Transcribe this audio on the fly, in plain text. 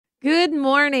Good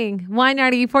morning, Wine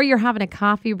Nighty. Before you're having a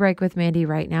coffee break with Mandy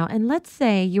right now, and let's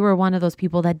say you were one of those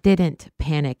people that didn't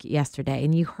panic yesterday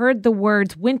and you heard the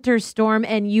words winter storm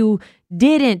and you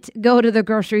didn't go to the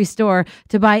grocery store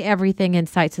to buy everything in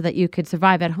sight so that you could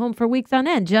survive at home for weeks on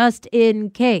end, just in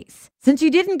case. Since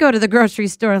you didn't go to the grocery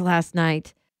store last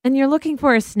night and you're looking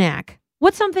for a snack,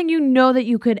 what's something you know that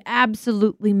you could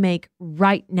absolutely make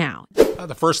right now?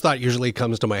 The first thought usually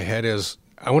comes to my head is,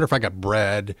 I wonder if I got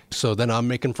bread, so then I'm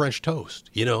making French toast,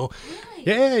 you know? Really?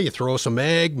 Yeah, you throw some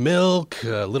egg, milk,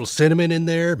 a little cinnamon in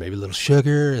there, maybe a little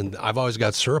sugar, and I've always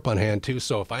got syrup on hand too,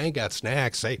 so if I ain't got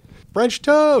snacks, say, French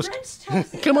toast! French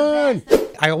toast. Come on!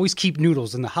 I always keep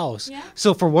noodles in the house. Yeah.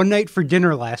 So for one night for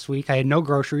dinner last week, I had no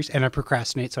groceries, and I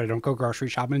procrastinate, so I don't go grocery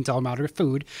shopping until I'm out of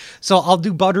food. So I'll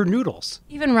do buttered noodles.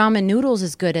 Even ramen noodles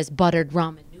is good as buttered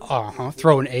ramen noodles.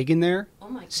 Throw an egg in there. Oh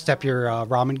my God. Step your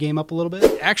ramen game up a little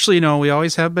bit. Actually, no, we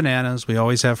always have bananas, we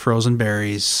always have frozen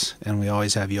berries, and we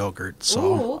always have yogurt. So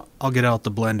Ooh. I'll get out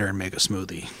the blender and make a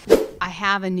smoothie. I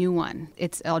have a new one.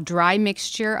 It's a dry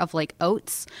mixture of like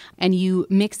oats, and you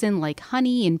mix in like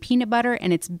honey and peanut butter,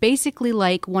 and it's basically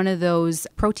like one of those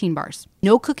protein bars.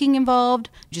 No cooking involved.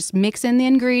 Just mix in the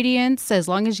ingredients as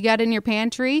long as you got it in your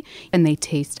pantry, and they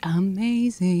taste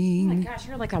amazing. Oh my gosh,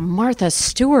 you're like a Martha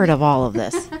Stewart of all of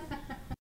this.